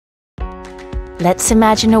Let's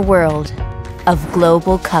imagine a world of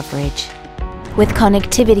global coverage, with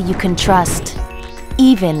connectivity you can trust,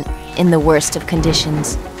 even in the worst of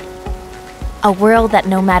conditions. A world that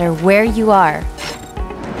no matter where you are,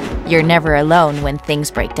 you're never alone when things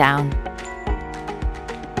break down.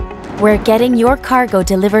 Where getting your cargo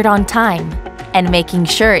delivered on time and making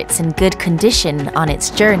sure it's in good condition on its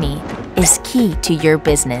journey is key to your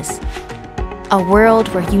business. A world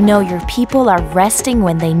where you know your people are resting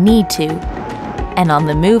when they need to and on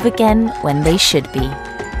the move again when they should be.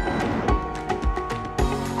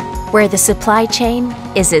 Where the supply chain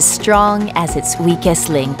is as strong as its weakest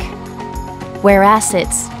link. Where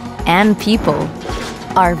assets and people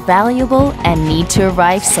are valuable and need to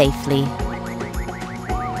arrive safely.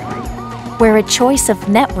 Where a choice of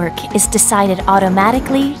network is decided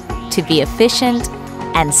automatically to be efficient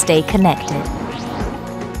and stay connected.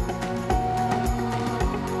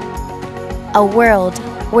 A world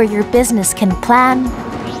where your business can plan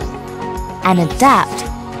and adapt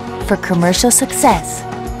for commercial success,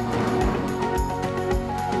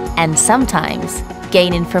 and sometimes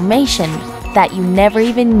gain information that you never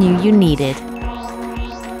even knew you needed.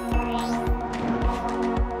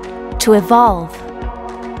 To evolve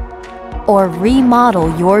or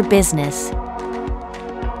remodel your business,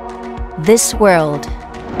 this world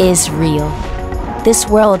is real. This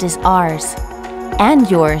world is ours and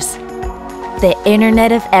yours. The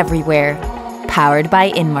Internet of Everywhere, powered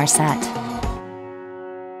by Inmarsat.